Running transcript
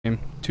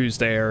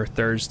Tuesday or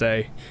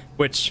Thursday,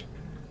 which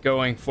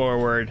going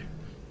forward,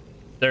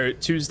 there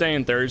Tuesday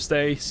and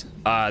Thursdays,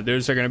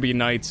 those are going to be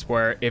nights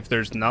where if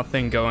there's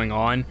nothing going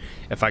on,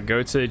 if I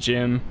go to the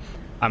gym,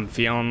 I'm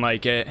feeling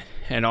like it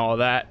and all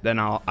that, then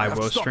I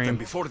will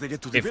stream.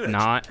 If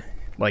not,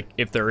 like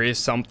if there is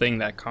something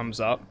that comes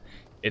up,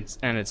 it's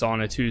on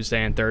a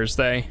Tuesday and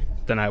Thursday,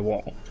 then I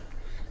won't.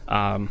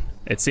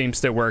 It seems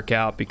to work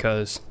out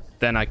because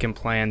then I can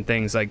plan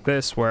things like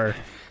this, where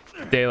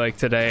a day like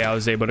today I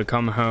was able to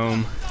come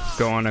home,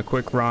 go on a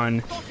quick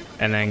run,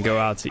 and then go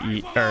out to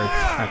eat, or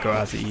not go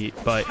out to eat,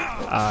 but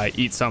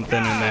eat something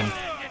and then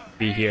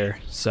be here.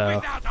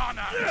 So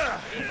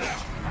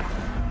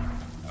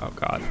oh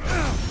god,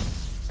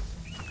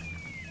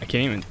 I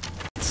can't even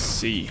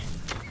see.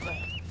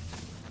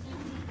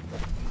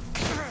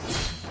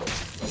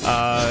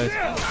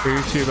 For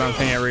YouTube, I'm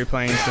thinking of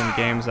replaying some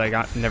games I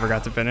never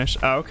got to finish.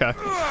 Oh, okay.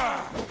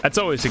 That's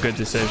always a good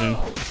decision.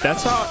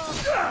 That's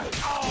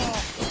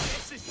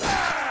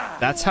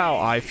how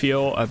I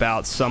feel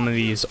about some of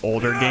these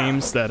older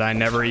games that I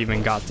never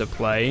even got to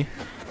play.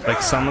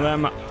 Like some of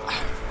them,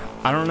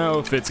 I don't know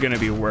if it's gonna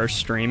be worth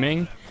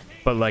streaming,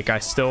 but like I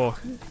still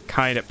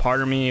kind of,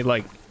 part of me,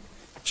 like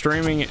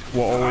streaming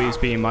will always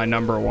be my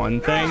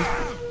 #1 thing,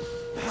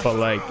 but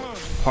like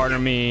part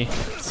of me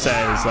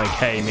says like,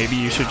 hey, maybe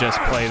you should just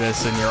play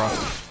this in your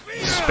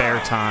spare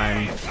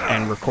time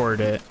and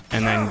record it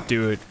and then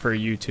do it for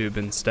YouTube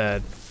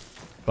instead.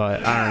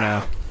 But I don't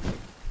know,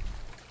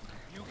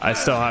 I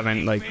still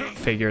haven't like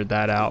figured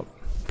that out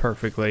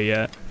perfectly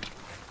yet.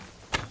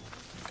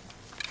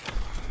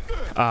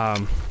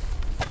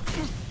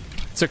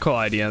 It's a cool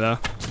idea though.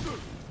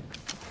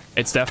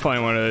 It's definitely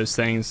one of those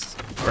things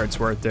where it's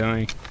worth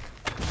doing.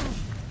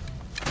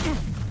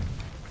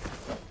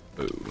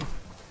 Ooh.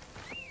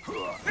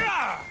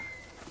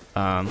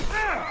 God.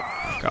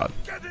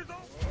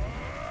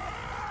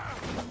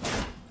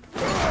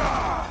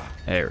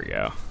 There we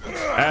go.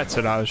 That's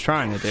what I was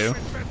trying to do.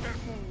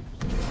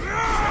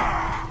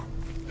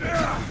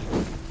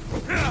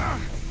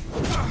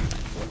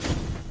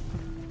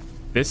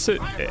 This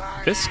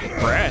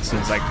grass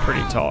is like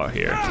pretty tall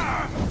here.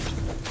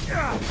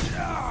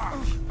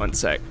 One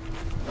sec.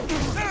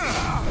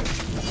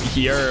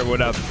 Here,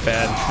 what up,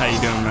 Bad? How you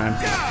doing, man?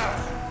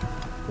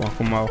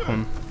 Welcome,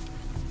 welcome.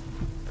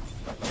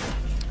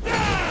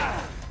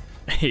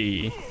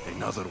 Hey.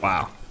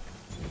 Wow.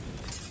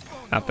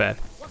 Not bad.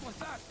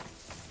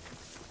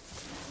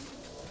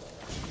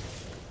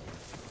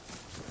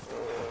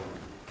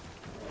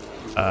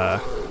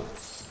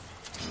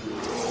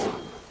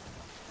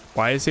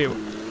 Why is it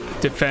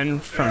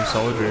defend from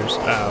soldiers?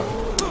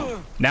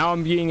 Oh. Now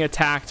I'm being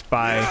attacked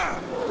by...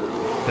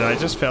 Did I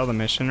just fail the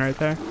mission right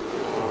there?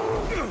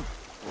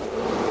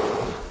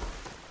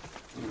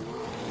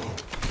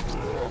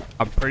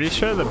 I'm pretty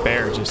sure the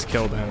bear just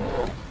killed him.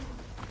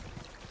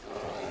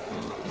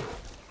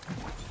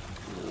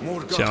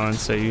 Chilling,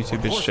 so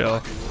YouTube is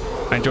chill.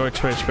 I enjoy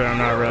Twitch, but I'm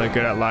not really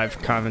good at live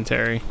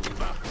commentary.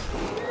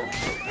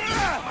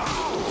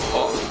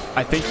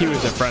 I think he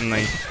was a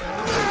friendly,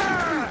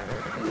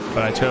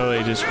 but I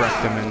totally just wrecked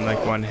him in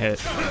like one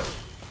hit.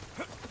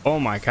 Oh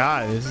my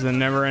god, this is a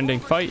never-ending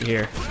fight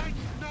here.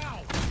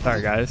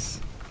 Sorry guys.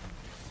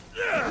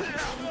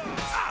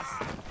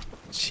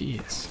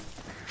 Jeez.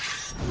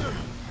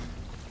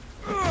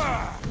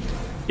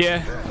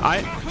 Yeah,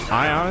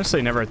 I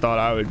honestly never thought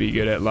I would be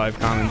good at live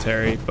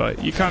commentary, but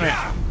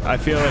I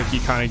feel like you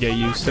kind of get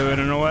used to it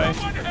in a way.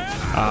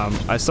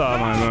 I still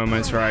have my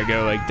moments where I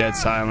go like dead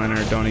silent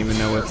or don't even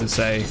know what to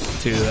say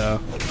too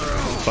though,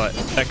 but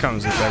that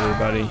comes with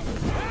everybody.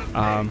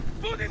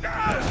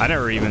 I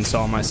never even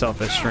saw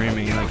myself as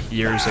streaming like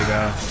years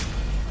ago,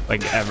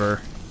 like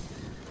ever.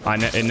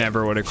 It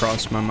never would have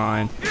crossed my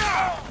mind,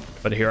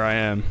 but here I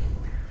am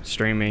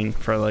streaming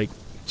for like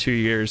 2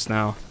 years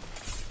now.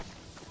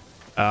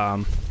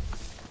 I've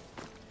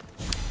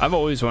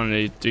always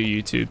wanted to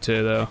do YouTube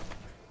too though.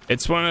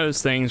 It's one of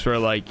those things where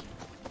like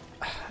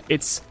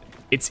it's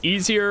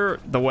easier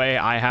the way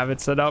I have it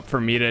set up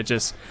for me to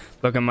just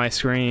look at my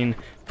screen,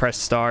 press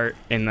start,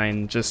 and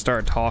then just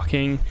start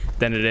talking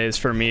than it is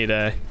for me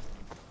to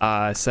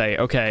say,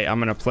 okay, I'm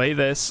gonna play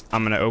this,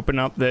 I'm gonna open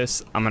up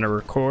this, I'm gonna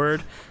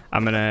record,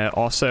 I'm gonna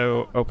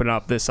also open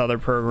up this other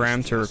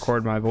program to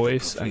record my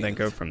voice, and then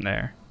go from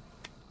there.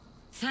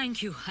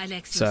 Thank you,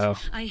 Alexius. So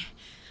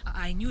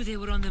I knew they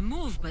were on the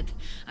move, but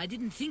I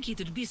didn't think it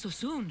would be so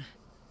soon.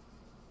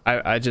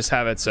 I just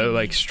have it so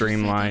like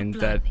streamlined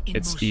that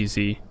it's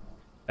easy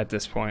at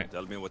this point.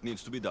 Tell me what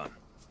needs to be done.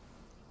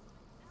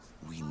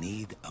 We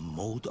need a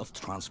mode of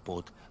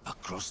transport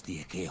across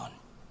the Aegean.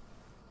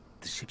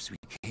 The ships we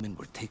came in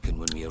were taken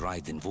when we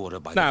arrived in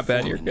Vora by Not the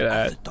bad, you're foremen good of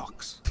at the it.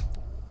 docks.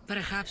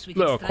 Perhaps we A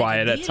little can strike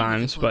quiet a at deal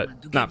times, with the foreman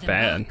but to get not them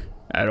bad back.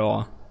 at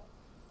all.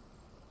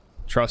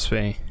 Trust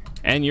me.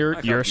 And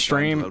your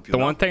stream, the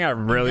one thing I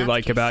really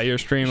like about your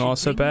stream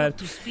also,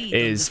 Bad,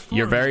 is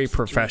you're very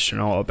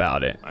professional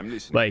about it.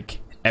 Like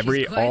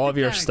all of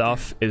your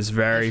stuff is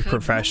very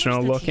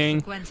professional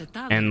looking,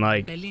 and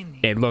like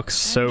it looks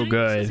so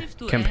good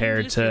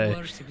compared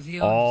to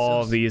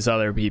all these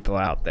other people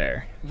out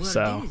there.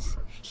 So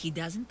he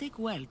doesn't take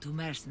well to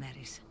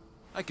mercenaries.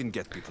 I can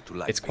get people to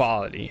like it's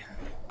quality.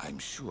 I'm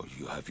sure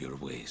you have your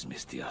ways,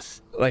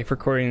 Mistias. Like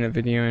recording the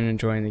video and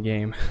enjoying the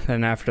game,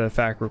 then after the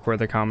fact record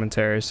the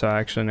commentary so I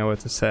actually know what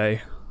to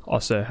say.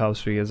 Also it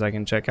helps because I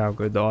can check how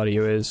good the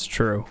audio is.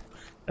 True,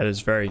 that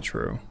is very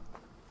true.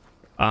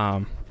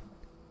 I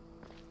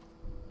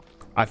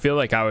feel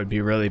like I would be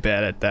really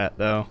bad at that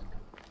though,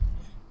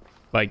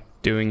 like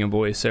doing a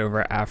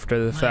voiceover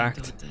after the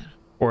fact,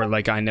 or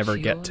like I never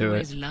get to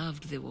it. She always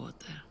loved the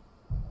water.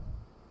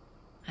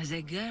 As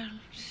a girl,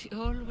 she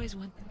always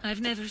went.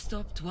 I've never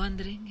stopped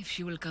wondering if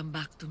she will come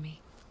back to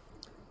me.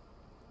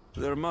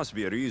 There must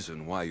be a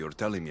reason why you're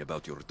telling me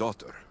about your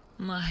daughter.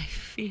 My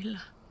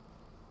Fila.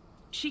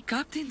 She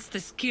captains the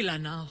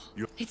Skilla now.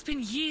 It's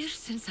been years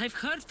since I've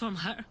heard from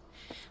her.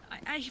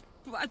 I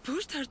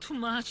pushed her too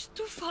much,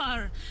 too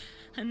far.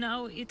 And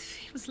now it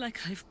feels like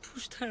I've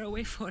pushed her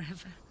away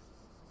forever.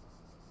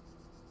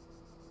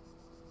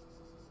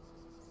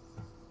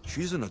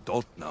 She's an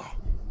adult now.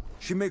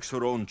 She makes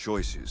her own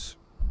choices.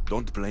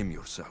 Don't blame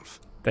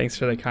yourself. Thanks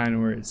for the kind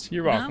words.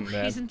 You're welcome,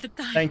 Dad.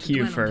 Thank to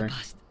you dwell on for the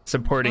past.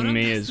 supporting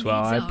me Orontes as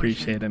well. needs I our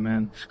appreciate help. it,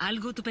 man. I'll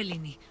go to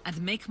Bellini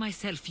and make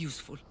myself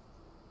useful.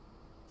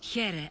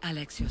 Here,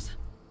 Alexios.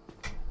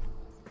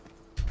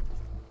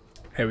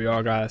 Hey, we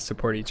all gotta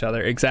support each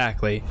other.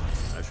 Exactly.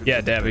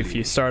 Yeah, Dev, if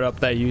you start up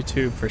that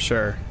YouTube, for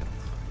sure,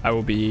 I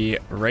will be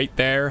right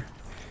there.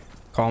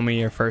 Call me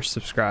your first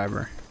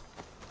subscriber.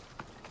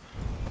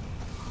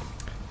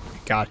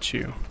 Got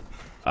you.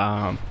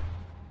 Can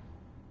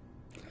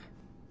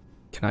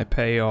I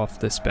pay off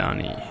this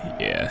bounty?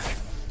 Yeah.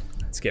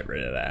 Let's get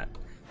rid of that.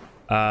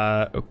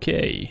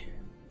 Okay.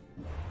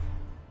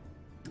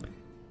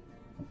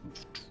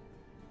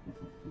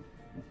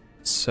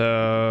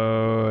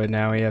 So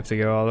now we have to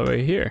go all the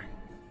way here.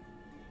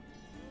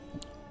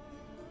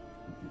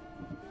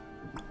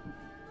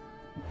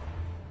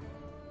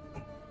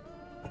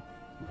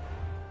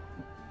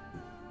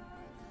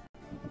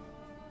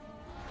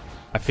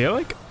 I feel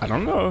like, I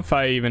don't know if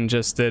I even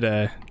just did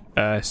a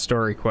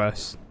story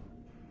quest.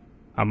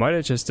 I might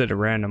have just did a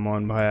random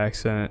one by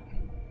accident.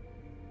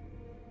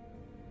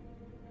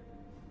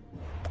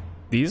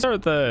 These are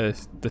the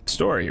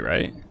story,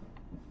 right?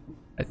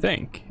 I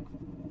think.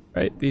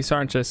 Right? These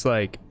aren't just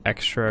like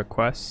extra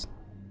quests.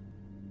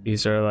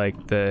 These are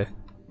like the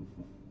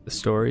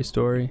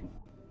story.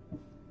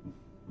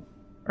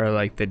 Or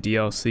like the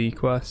DLC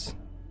quests.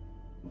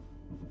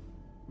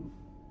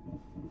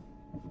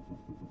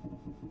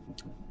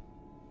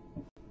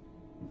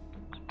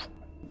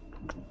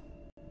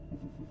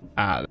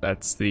 Ah,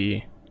 this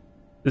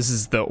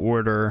is the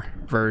order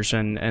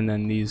version, and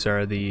then these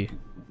are the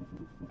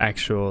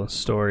actual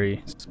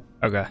stories.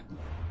 Okay.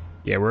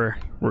 Yeah, we're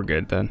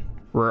good then.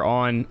 We're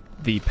on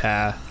the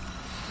path.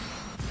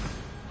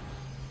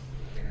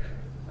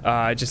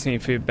 I just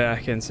need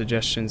feedback and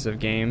suggestions of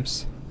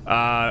games.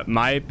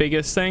 My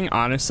biggest thing,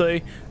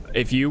 honestly,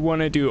 if you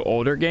want to do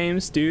older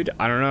games, dude,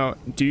 I don't know,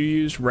 do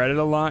you use Reddit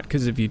a lot?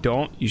 Because if you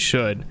don't, you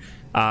should.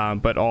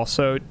 But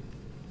also,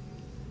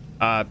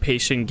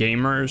 Patient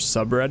Gamers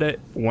subreddit,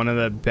 one of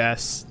the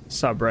best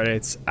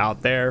subreddits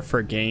out there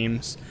for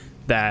games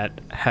that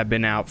have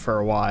been out for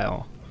a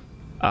while.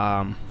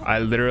 I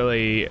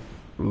literally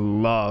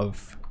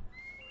love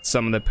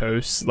some of the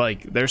posts.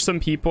 Like, there's some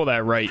people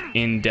that write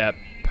in-depth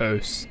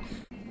posts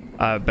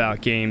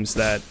about games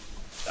that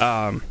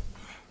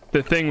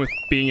the thing with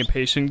being a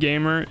patient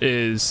gamer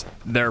is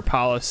their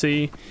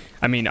policy.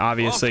 I mean,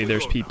 obviously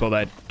there's people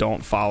that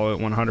don't follow it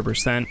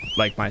 100%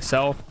 like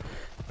myself,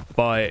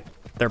 but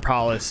their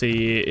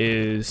policy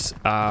is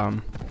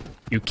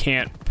you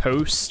can't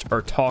post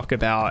or talk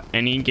about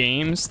any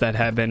games that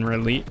have been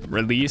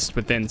released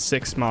within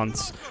 6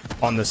 months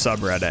on the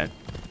subreddit.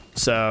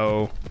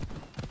 So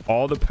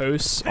all the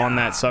posts on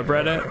that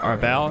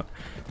subreddit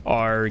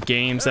are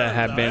games that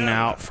have been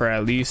out for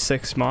at least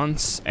 6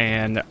 months,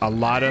 and a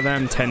lot of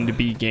them tend to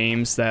be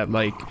games that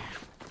like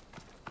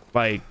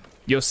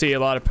you'll see a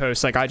lot of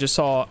posts. Like, I just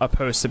saw a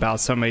post about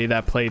somebody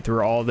that played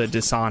through all the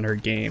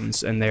Dishonored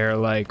games, and they're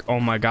like, oh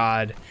my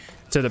god,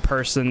 to the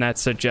person that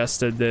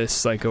suggested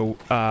this like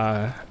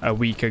a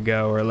week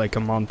ago or like a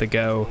month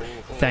ago,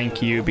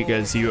 thank you,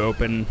 because you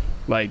opened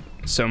like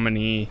so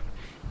many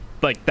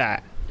like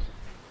that.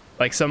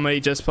 Like, somebody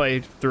just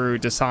played through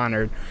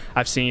Dishonored.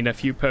 I've seen a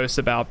few posts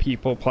about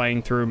people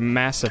playing through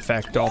Mass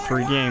Effect, all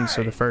 3 games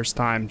for the first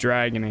time,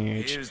 Dragon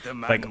Age,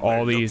 like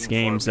all these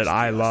games that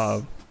I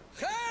love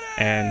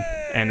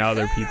and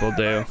other people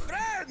do.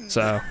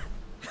 So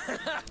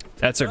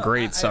that's a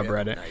great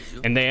subreddit,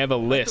 and they have a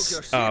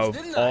list of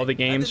all the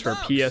games for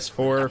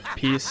PS4,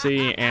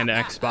 PC, and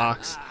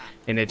Xbox,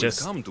 and it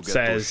just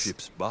says,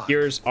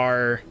 here's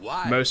our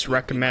most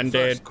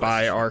recommended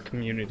by our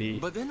community.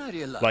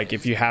 Like,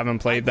 if you haven't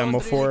played them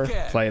before,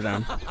 play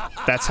them.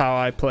 That's how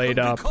I played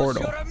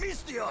Portal.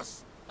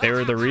 They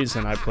were the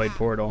reason I played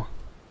Portal.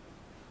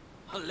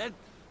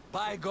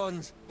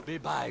 Bygones be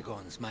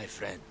bygones, my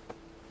friend.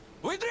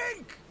 We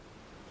drink!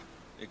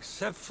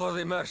 Except for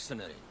the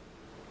mercenary.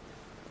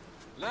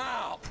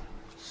 Now,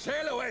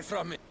 sail away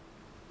from me.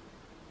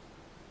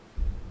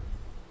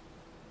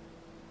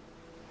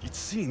 It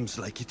seems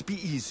like it'd be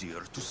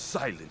easier to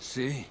silence.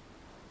 See?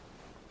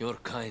 Your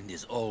kind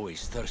is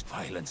always thirst.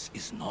 Violence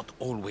is not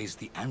always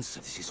the answer.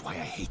 This is why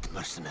I hate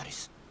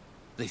mercenaries.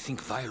 They think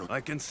violence.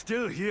 I can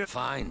still hear.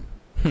 Fine.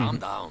 Calm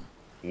down.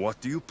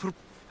 What do you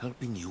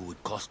Helping you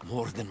would cost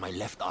more than my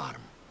left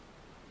arm.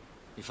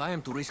 If I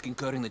am to risk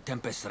incurring the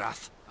Tempest's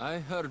wrath, I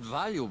heard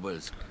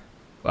valuables.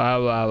 La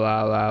la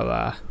la la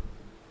la.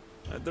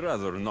 I'd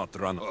rather not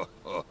run.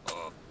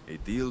 A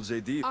deal's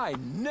a deal.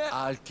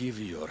 I'll give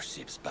you your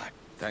ships back.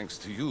 Thanks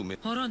to you,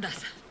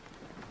 Orondas.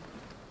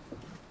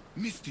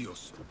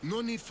 Mistios, no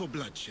need for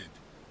bloodshed.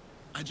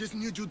 I just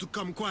need you to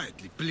come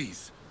quietly,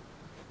 please.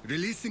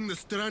 Releasing the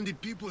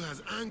stranded people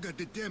has angered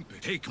the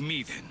Tempest. Take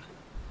me then.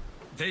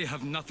 They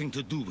have nothing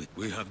to do with.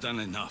 We have done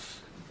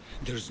enough.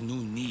 There's no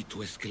need to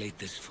escalate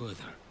this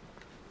further.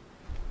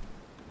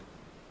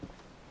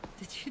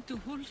 Did she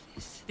do all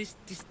this? This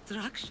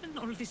destruction,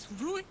 all this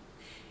ruin?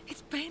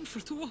 It's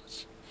painful to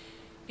watch.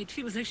 It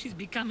feels like she's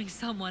becoming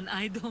someone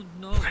I don't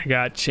know. I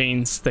got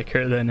chains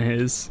thicker than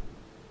his.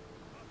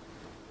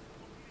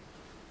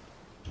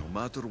 No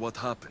matter what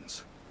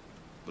happens,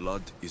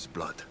 blood is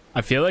blood.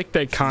 I feel like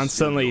they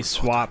constantly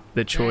swap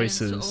the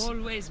choices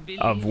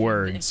of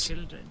words.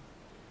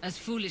 As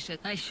foolish as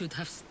I should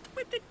have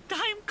with the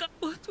time.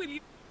 What will you?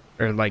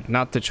 Or like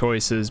not the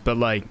choices, but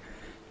like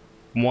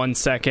 1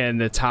 second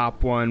the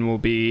top one will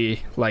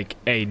be like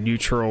a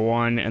neutral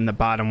one and the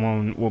bottom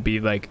one will be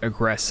like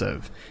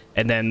aggressive.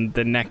 And then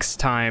the next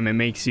time it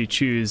makes you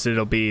choose,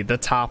 it'll be the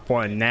top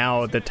one.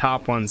 Now the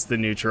top one's the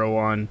neutral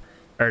one.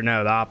 Or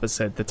no, the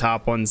opposite. The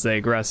top one's the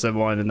aggressive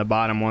one and the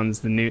bottom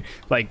one's the new.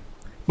 Like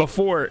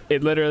before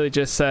it literally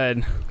just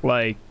said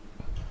like,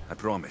 I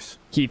promise.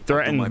 he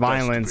threatened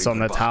violence on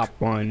the top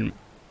one,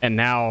 and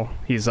now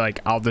he's like,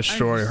 I'll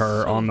destroy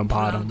her on the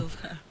bottom.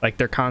 Like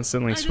they're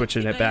constantly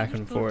switching it back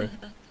and forth.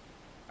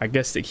 I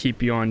guess to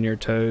keep you on your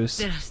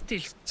toes,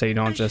 so you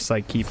don't just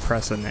like keep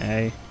pressing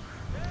A.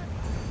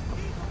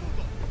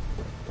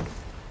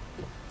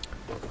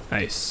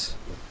 Nice.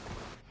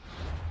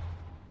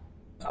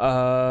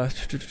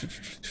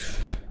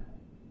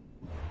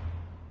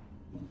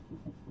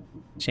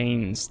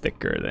 Chains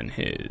thicker than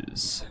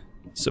his.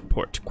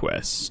 Support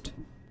quest.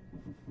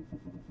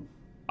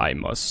 I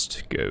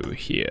must go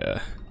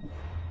here.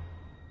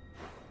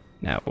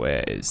 Now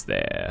where is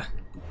there?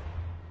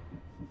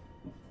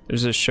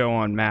 There's a show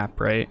on map,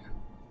 right?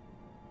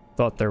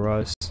 Thought there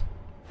was.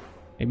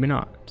 Maybe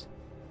not.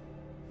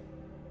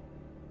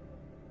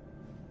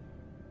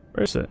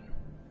 Where is it?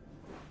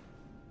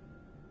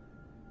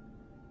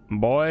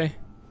 Boy?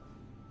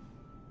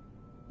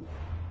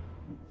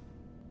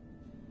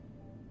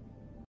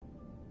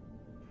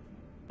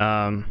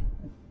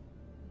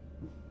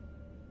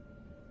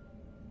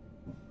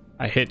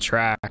 I hit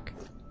track.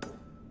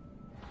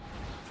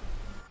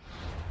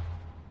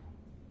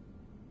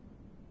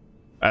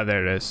 Oh,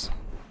 there it is.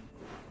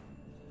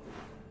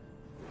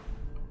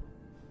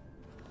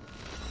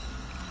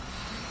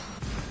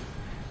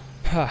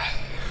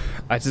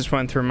 I just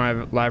went through my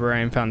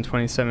library and found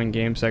 27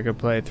 games I could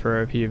play,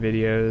 throw a few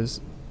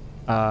videos.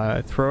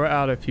 Throw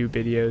out a few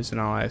videos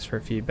and I'll ask for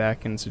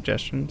feedback and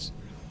suggestions.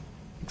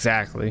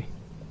 Exactly.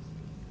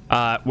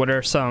 What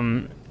are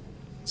some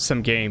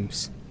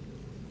games?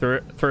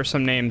 Throw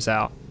some names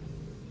out.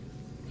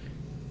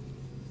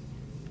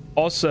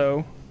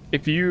 Also,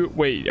 if you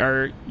wait,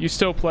 you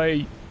still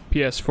play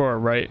PS4,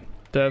 right,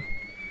 Dev?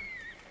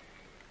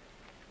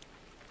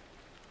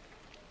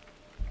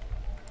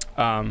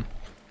 I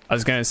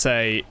was gonna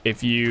say,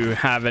 if you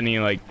have any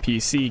like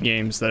PC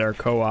games that are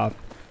co-op,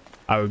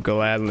 I would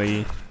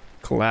gladly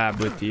collab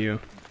with you.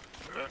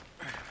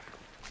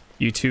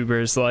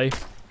 YouTuber's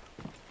life.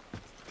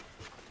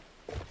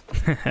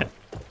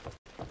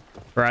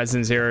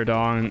 Horizon Zero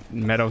Dawn,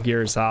 Metal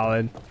Gear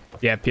Solid,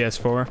 yeah,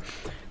 PS4.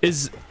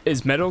 Is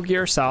Metal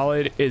Gear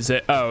Solid? Is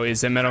it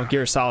Metal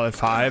Gear Solid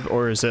 5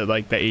 or is it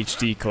like the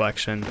HD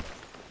collection?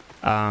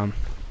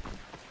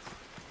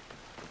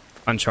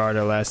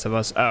 Uncharted, Last of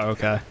Us. Oh,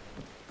 okay.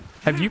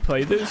 Have you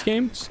played those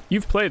games?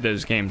 You've played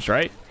those games,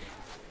 right?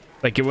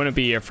 Like it wouldn't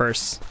be your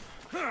first.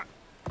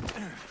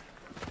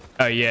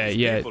 Oh yeah,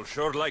 yeah.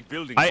 Sure like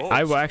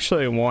I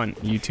actually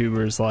want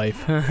YouTuber's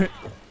life.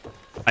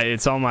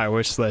 It's on my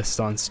wish list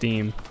on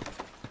Steam,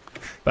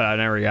 but I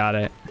never got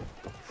it.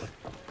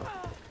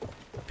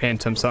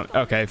 Phantom something.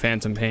 Okay,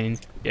 Phantom Pain.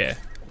 Yeah,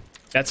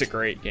 that's a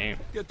great game.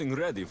 Getting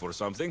ready for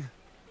something.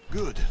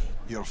 Good,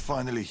 you're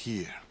finally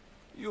here.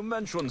 You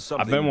mentioned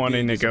something. I've been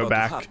wanting to go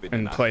back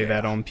and play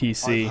that on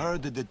PC. I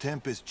heard that the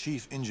Tempest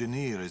chief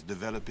engineer is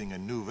developing a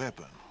new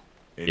weapon.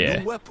 Yeah.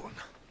 New weapon.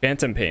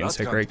 Phantom Pain's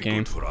a great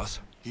game. For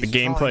us. The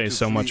gameplay is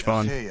so much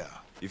fun.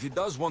 If he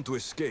does want to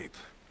escape,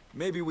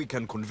 maybe we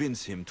can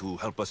convince him to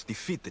help us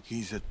defeat it.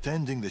 He's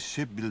attending the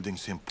shipbuilding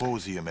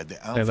symposium at the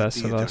Last of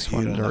amphitheater Us here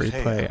wanted in to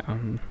Achaea.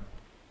 replay.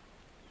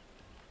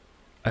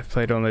 I've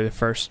played only the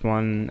first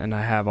one, and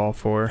I have all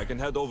 4. I can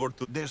head over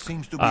to. There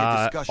seems to be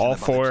a discussion all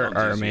about 4 the are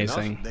charges,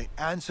 amazing. They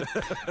answer.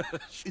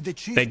 The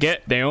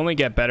chief. They only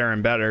get better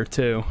and better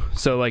too.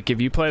 So like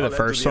if you play the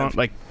first one,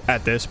 like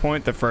at this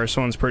point the first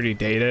one's pretty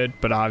dated,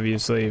 but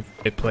obviously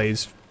it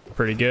plays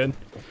pretty good.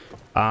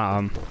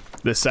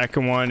 The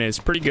second one is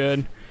pretty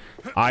good.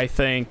 I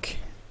think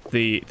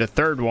the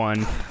third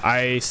one,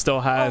 I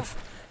still have,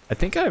 I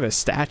think I have a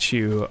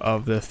statue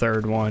of the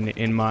third one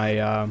in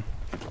my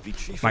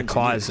my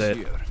closet.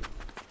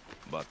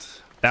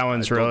 That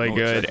one's really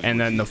good. And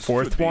then the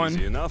fourth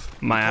one,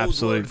 my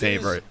absolute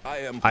favorite.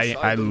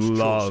 I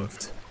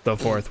loved the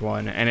fourth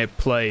one, and it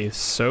plays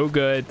so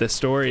good. The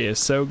story is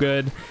so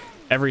good.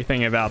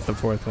 Everything about the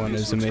fourth one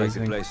is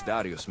amazing.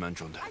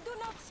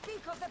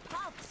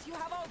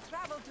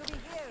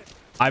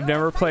 I've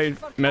never played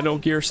Metal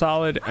Gear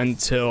Solid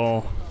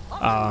until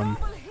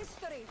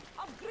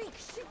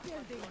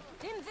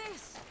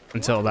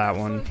that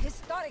one.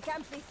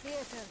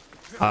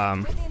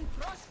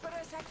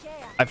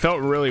 I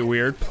felt really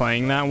weird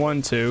playing that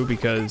one too,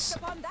 because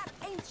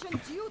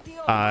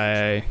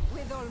I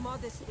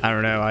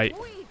don't know,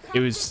 it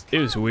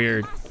was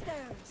weird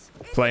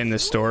playing the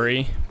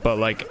story, but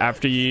like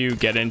after you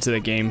get into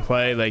the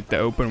gameplay, like the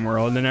open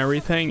world and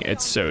everything,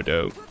 it's so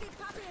dope.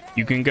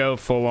 You can go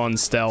full on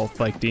stealth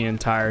like the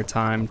entire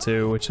time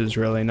too, which is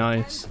really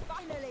nice.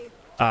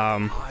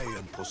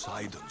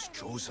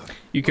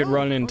 You could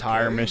run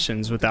entire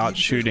missions without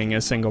shooting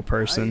a single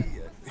person.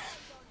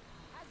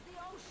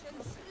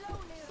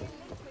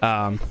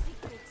 And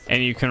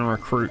you can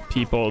recruit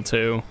people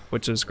too,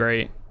 which is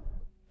great.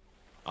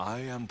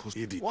 I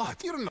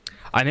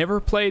never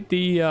played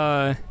the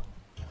a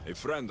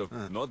friend of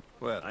not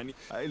well. I'm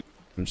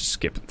just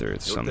skipping through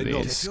some of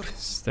these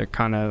 'cause they're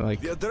kind of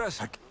like. There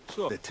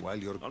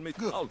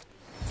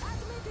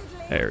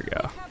we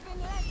go.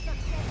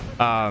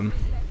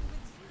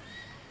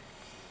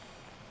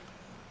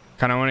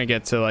 Kind of want to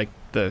get to like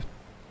the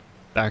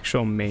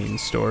actual main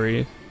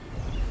story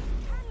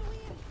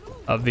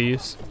of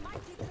these.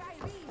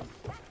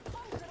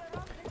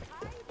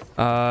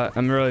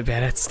 I'm really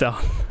bad at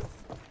stealth.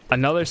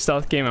 Another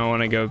stealth game I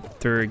want to go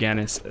through again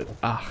is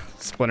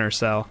Splinter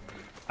Cell.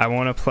 I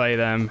want to play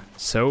them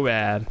so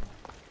bad.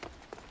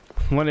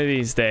 One of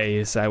these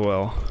days I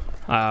will.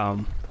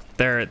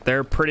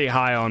 They're pretty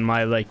high on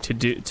my like to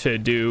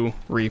do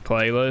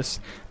replay list,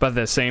 but at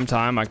the same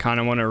time I kind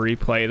of want to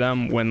replay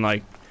them when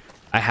like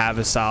I have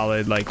a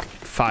solid like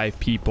 5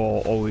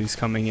 people always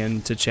coming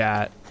in to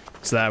chat,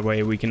 so that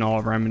way we can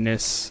all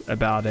reminisce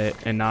about it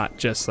and not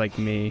just like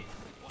me.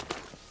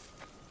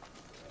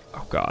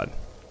 Oh god.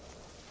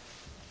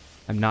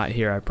 I'm not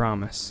here, I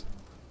promise.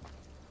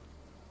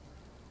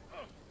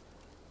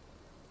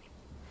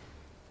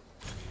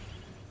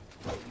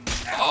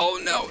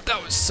 Oh no,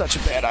 that was such a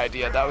bad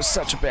idea. That was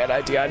such a bad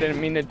idea. I didn't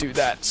mean to do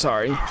that.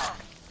 Sorry.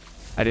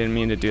 I didn't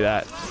mean to do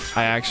that.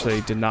 I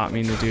actually did not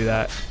mean to do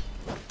that.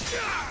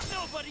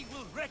 Nobody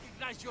will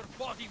recognize your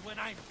body when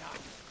I'm done.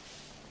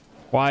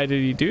 Why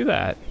did he do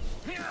that?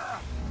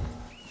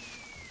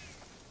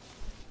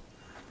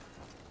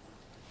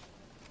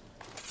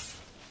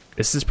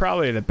 This is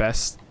probably the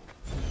best.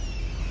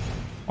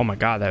 Oh my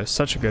god, that was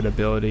such a good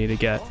ability to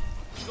get.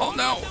 Oh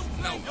no!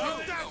 No, no,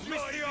 no.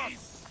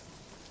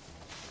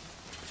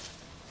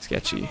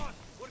 Sketchy.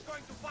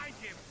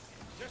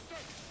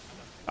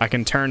 I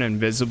can turn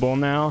invisible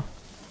now,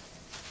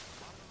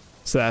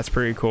 so that's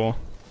pretty cool.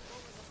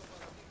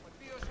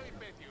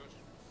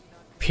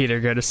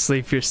 Peter, go to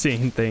sleep, you're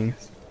seeing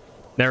things.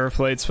 Never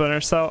played Splinter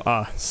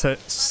Cell?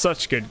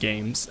 Such good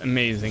games.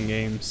 Amazing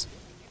games.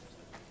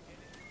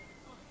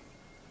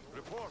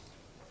 Report.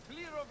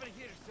 Clear over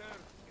here, sir.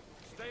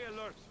 Stay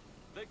alert.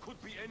 They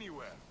could be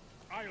anywhere.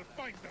 I'll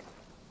find them.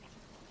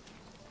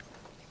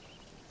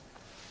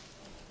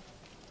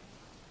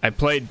 I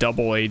played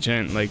Double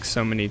Agent like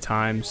so many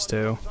times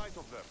too.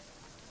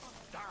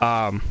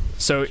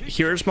 So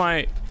here's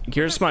my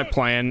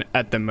plan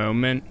at the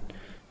moment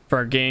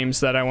for games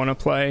that I want to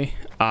play.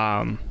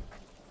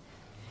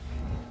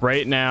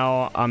 Right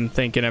now I'm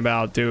thinking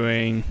about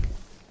doing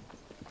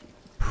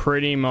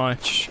pretty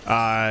much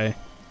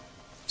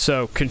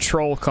so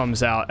Control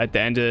comes out at the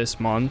end of this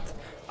month.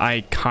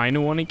 I kind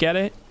of want to get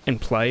it and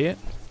play it,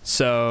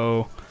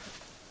 so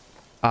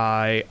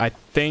I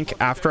think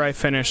after I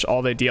finish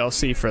all the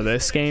DLC for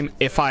this game,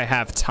 if I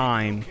have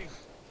time,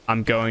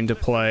 I'm going to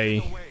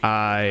play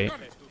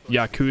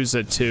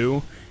Yakuza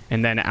 2,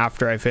 and then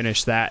after I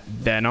finish that,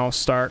 then I'll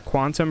start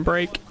Quantum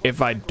Break.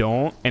 If I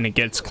don't and it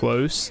gets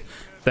close,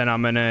 then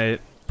I'm gonna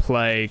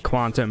play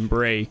Quantum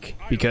Break,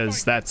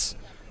 because that's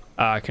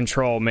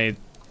Control made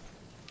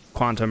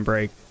Quantum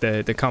Break.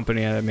 The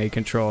company that made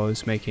Control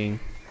is making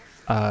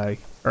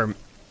or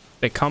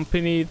the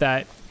company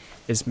that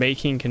is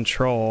making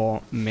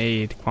Control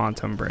made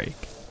Quantum Break,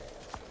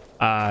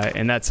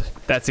 and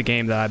that's a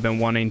game that I've been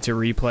wanting to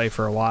replay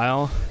for a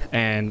while,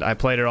 and I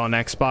played it on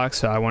Xbox,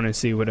 so I want to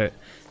see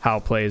how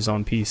it plays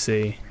on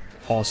PC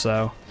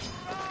also.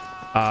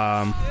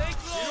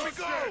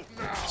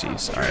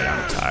 Jeez, alright,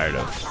 I'm tired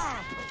of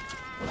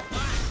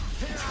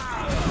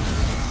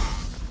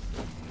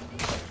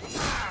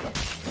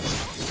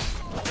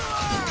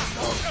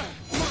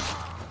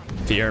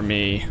Dear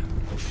me.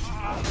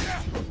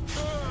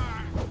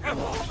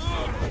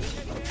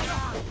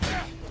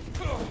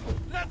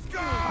 Let's go!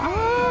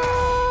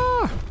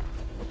 Ah!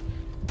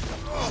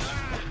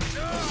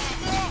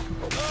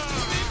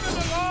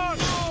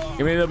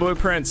 Give me the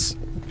blueprints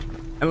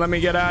and let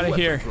me get out of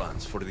here.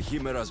 Plans for the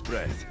Chimera's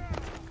breath.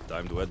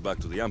 Time to head back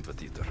to the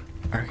amphitheater.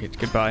 All right,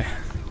 goodbye.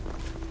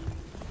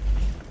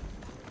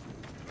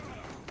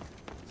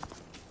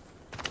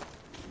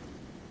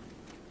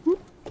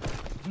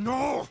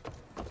 No!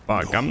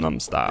 Gangnam They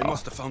style.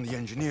 must have found the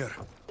engineer.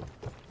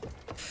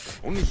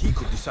 Only he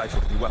could decipher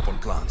the weapon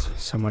plans.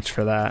 So much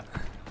for that.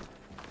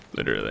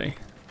 Literally.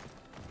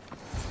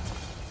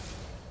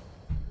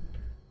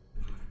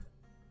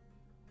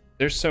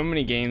 There's so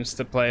many games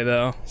to play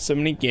though. So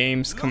many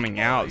games coming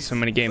out, so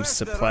many games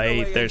to play.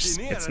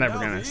 It's never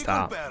gonna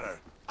stop.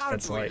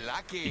 That's like,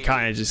 you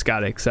kind of just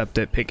gotta accept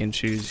it, pick and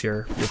choose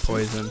your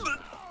poison.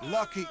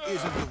 Lucky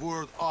isn't the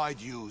word I'd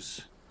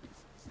use.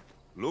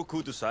 Look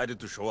who decided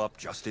to show up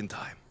just in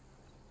time.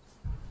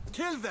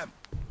 Kill them!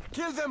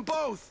 Kill them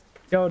both!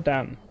 Kill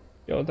them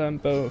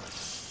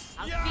both.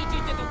 I'll feed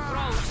you to the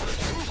crows.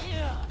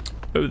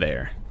 Oh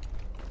there.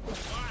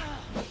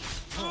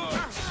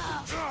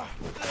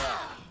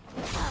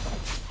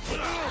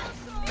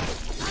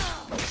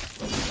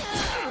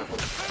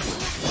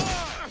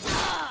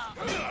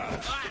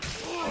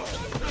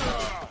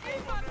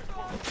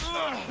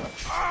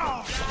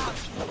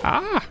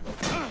 Ah!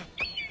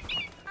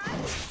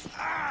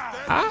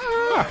 Ah!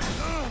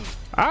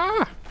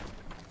 Ah!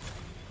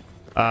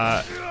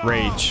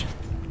 Rage.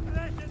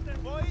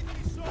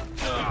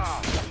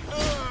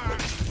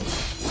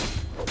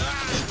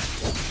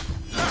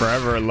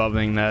 Forever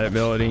loving that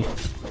ability.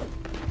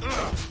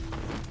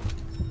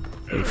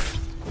 Oof.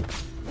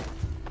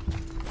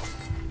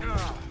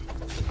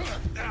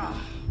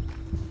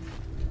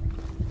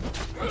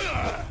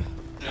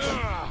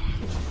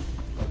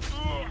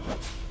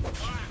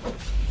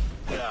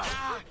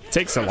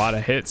 Takes a lot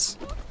of hits.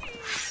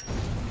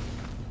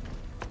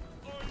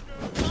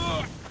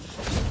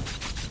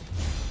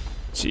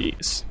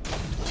 Jeez.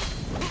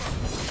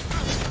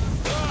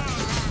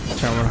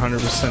 Try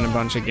 100% a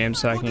bunch of games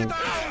so I can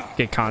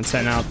get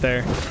content out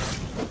there.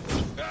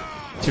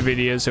 2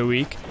 videos a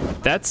week.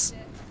 That's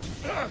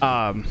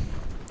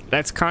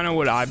kind of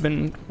what I've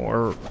been,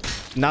 or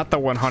not the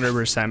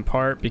 100%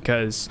 part,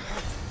 because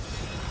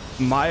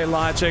my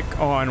logic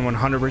on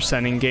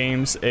 100%ing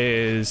games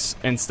is,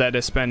 instead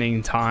of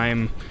spending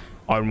time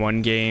on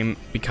one game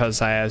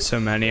because I have so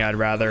many, I'd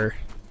rather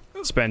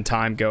spend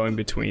time going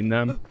between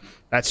them.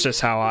 That's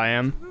just how I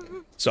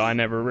am. So I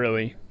never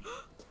really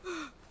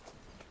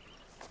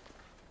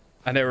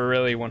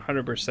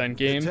 100%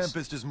 games. The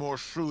Tempest is more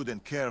shrewd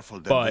and careful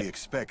than we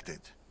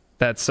expected.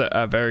 That's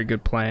a very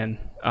good plan.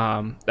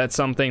 That's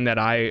something that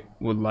I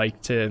would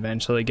like to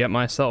eventually get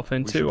myself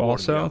into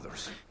also.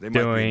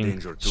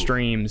 Doing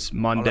streams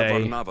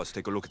Monday,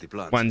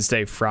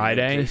 Wednesday,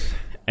 Friday,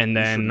 and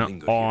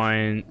then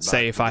on,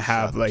 say if I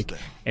have like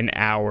an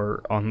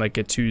hour on like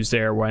a Tuesday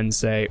or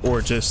Wednesday,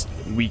 or just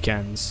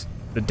weekends,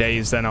 the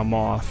days that I'm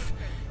off,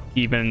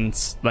 even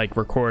like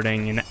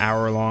recording an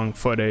hour-long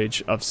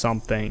footage of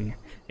something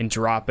and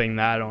dropping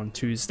that on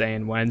Tuesday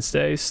and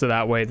Wednesday, so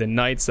that way the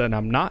nights that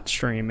I'm not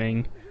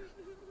streaming,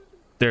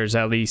 there's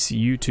at least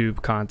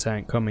YouTube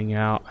content coming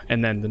out,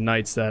 and then the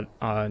nights that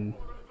on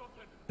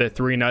the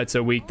 3 nights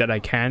a week that I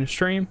can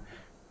stream,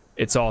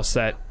 it's all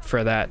set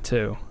for that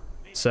too.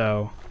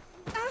 So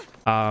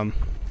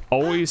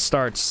always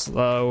start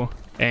slow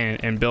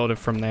and build it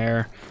from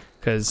there,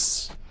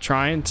 because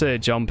trying to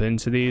jump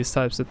into these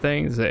types of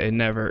things,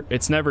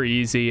 it's never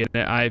easy, and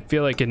I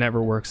feel like it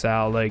never works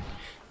out like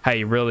how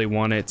you really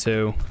want it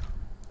to.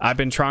 I've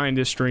been trying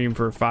to stream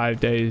for 5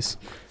 days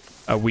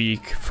a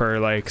week for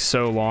like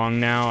so long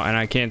now, and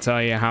I can't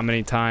tell you how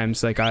many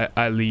times like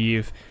I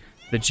leave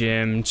the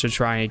gym to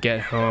try and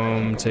get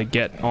home to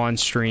get on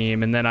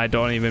stream, and then I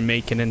don't even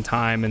make it in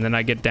time, and then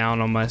I get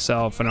down on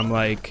myself and I'm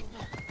like,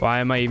 why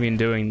am I even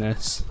doing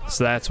this?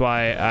 So that's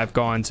why I've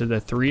gone to the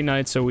 3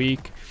 nights a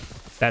week.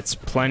 That's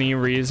plenty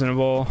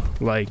reasonable.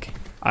 Like,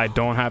 I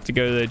don't have to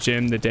go to the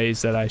gym the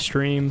days that I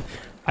stream.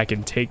 I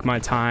can take my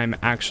time,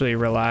 actually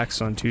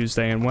relax on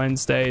Tuesday and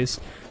Wednesdays,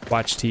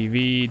 watch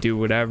TV, do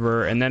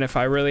whatever, and then if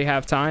I really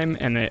have time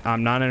and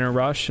I'm not in a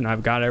rush and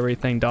I've got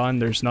everything done,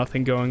 there's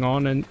nothing going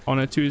on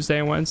a Tuesday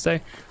and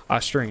Wednesday,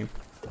 I'll stream.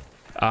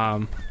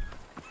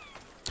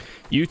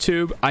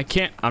 YouTube,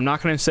 I'm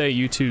not going to say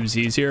YouTube's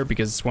easier,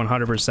 because it's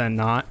 100%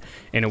 not.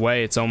 In a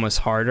way, it's almost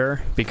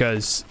harder,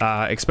 because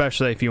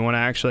especially if you want to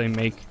actually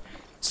make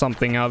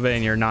something of it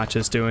and you're not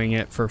just doing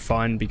it for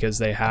fun, because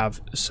they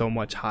have so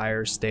much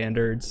higher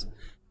standards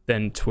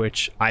than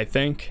Twitch, I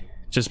think,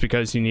 just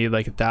because you need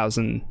like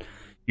 1,000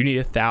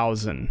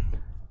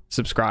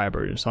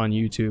 subscribers on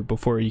YouTube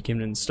before you can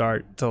even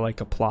start to like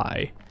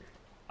apply.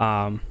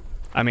 I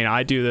mean,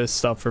 I do this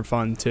stuff for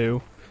fun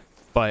too,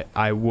 but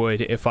I would,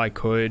 if I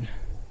could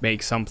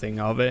make something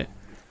of it,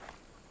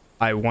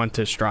 I want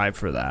to strive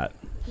for that.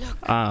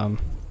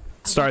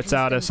 Starts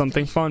out as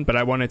something fun, but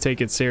I want to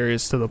take it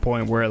serious to the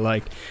point where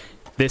like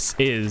this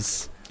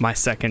is my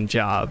second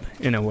job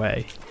in a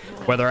way.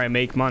 Whether I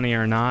make money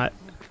or not,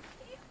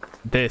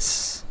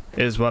 this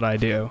is what I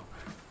do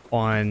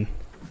on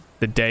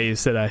the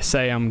days that I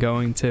say I'm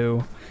going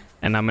to,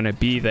 and I'm going to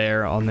be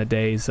there on the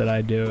days that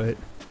I do it.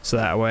 So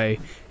that way,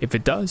 if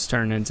it does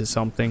turn into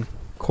something,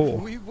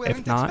 cool.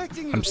 If not,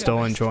 I'm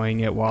still enjoying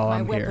it while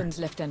I'm here. Weapons,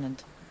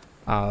 Lieutenant.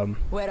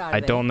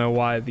 I don't know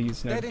why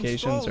these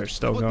notifications are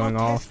still going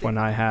off when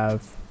I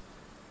have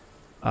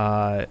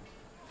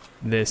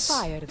this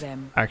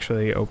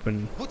actually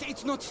open. But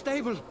it's not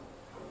stable.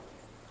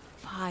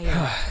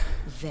 Fire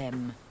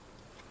them.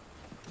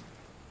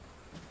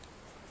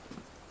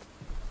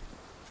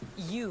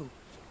 You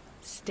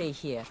stay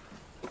here.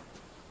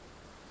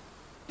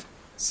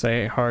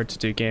 Say hard to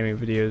do gaming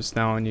videos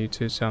now on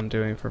YouTube, so I'm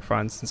doing for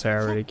fun since I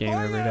already game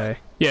every day.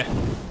 Yeah,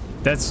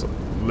 that's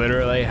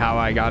literally how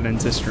I got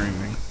into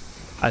streaming.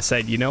 I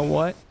said, you know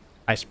what?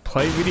 I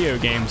play video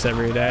games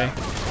every day.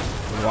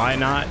 Why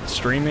not?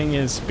 Streaming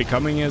is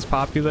becoming as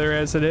popular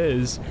as it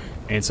is.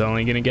 And it's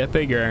only going to get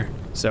bigger.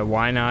 So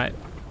why not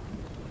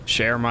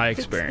share my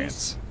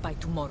experience? By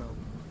tomorrow.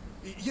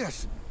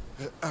 Yes,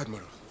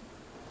 Admiral.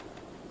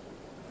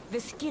 The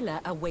skiller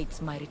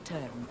awaits my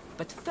return.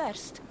 But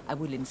first, I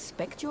will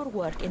inspect your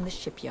work in the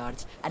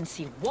shipyards and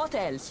see what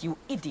else you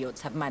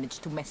idiots have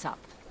managed to mess up.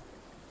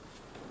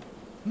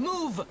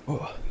 Move!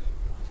 Oh.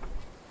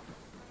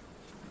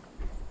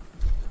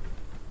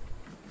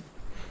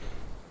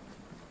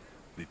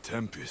 The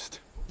Tempest.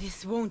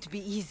 This won't be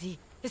easy,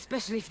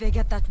 especially if they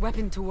get that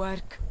weapon to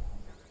work.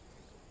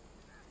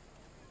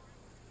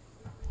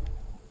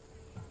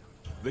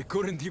 They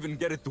couldn't even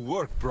get it to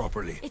work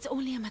properly. It's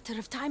only a matter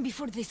of time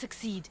before they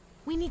succeed.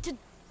 We need to...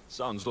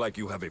 Sounds like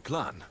you have a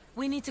plan.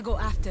 We need to go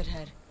after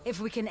her.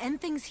 If we can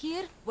end things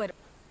here,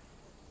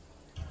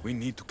 We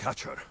need to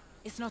catch her.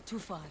 it's not too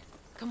far.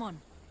 Come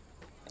on.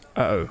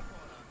 Uh-oh.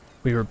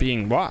 We were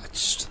being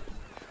watched.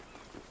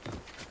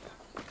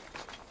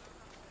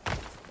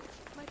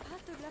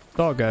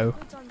 Doggo.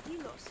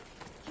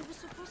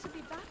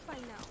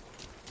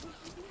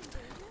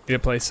 You to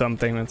play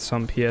something with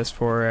some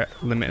PS4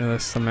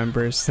 limitless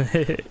members.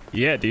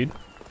 Yeah, dude.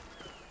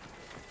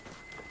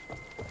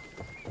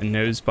 A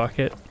nose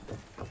bucket.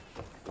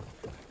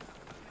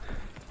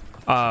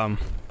 I'm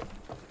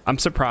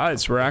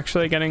surprised. We're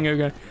actually getting a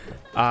good.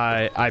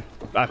 I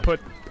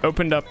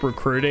opened up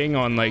recruiting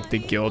on like the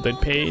Gilded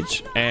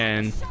page,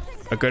 and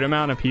a good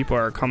amount of people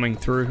are coming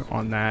through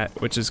on that,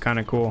 which is kind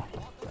of cool.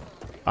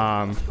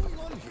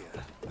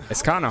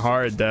 It's kind of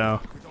hard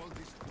though,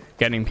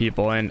 getting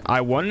people in.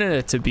 I wanted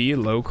it to be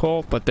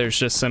local, but there's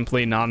just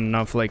simply not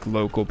enough like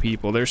local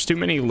people. There's too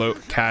many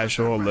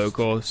casual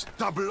locals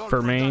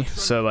for me,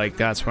 so like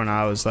that's when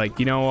I was like,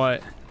 you know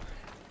what,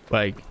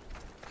 like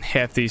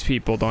half these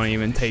people don't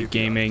even take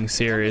gaming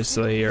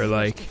seriously or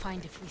like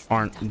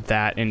aren't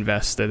that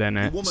invested in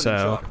it,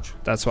 so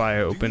that's why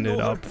I opened it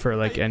up for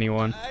like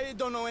anyone.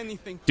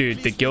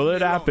 Dude, the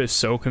Gilded app is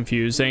so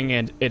confusing,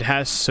 and it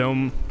has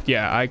so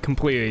yeah, I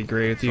completely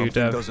agree with you,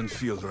 Dev. Doesn't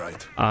feel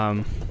right.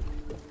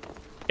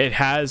 It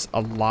has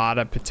a lot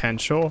of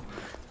potential,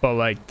 but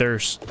like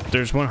there's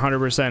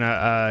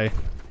 100%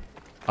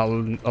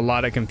 a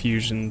lot of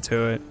confusion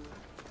to it.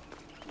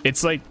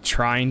 It's like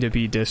trying to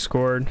be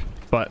Discord,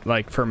 but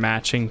like for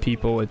matching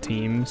people with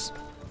teams,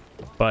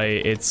 but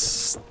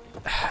it's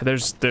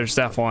there's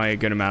definitely a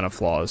good amount of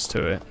flaws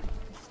to it.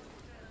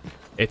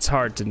 It's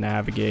hard to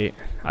navigate.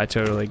 I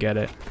totally get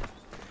it.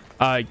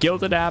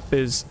 Gilded app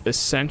is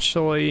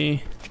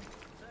essentially,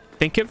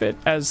 think of it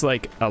as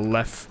like a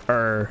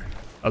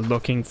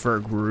looking for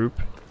a group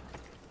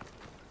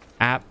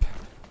app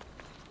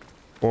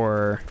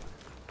or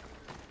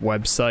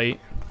website.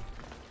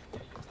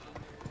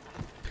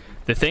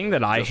 The thing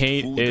that I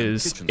hate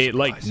is it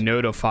like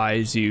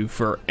notifies you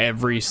for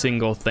every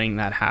single thing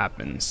that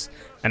happens,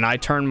 and I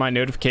turn my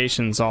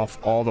notifications off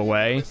all the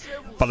way,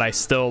 but I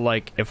still,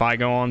 like, if I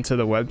go onto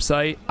the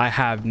website, I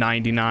have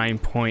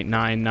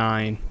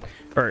 99.99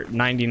 or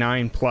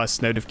 99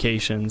 plus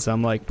notifications.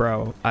 I'm like,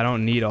 bro, I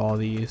don't need all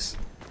these.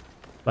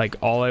 Like,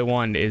 all I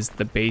want is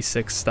the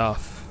basic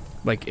stuff.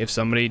 Like, if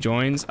somebody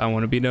joins, I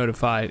want to be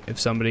notified. If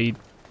somebody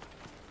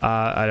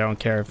I don't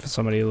care if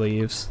somebody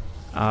leaves.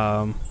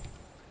 I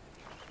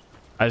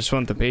just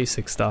want the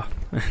basic stuff,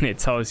 and it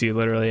tells you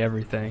literally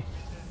everything.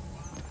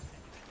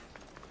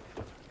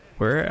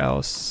 Where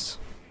else?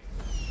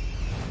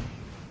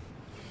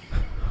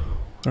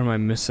 What am I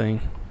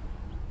missing?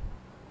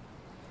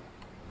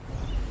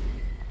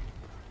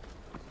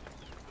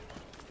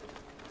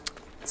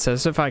 It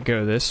says if I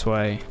go this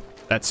way,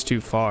 that's too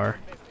far.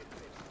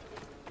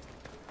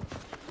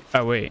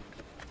 Oh wait,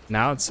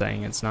 now it's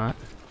saying it's not.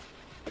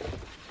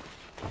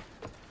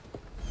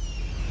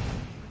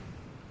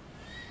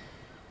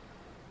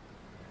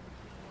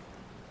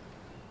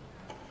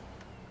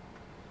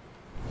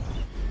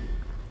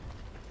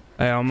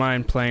 I don't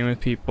mind playing with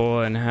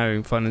people and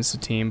having fun as a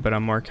team, but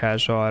I'm more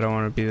casual. I don't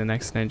want to be the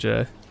next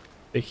ninja.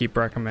 They keep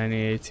recommending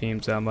 8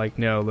 teams. I'm like,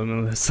 no,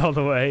 limitless all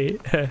the way.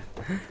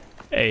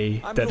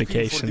 A I'm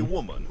dedication. looking for the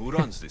woman who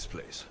runs this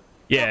place.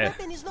 Yeah,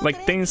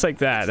 like things like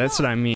that. That's what I mean.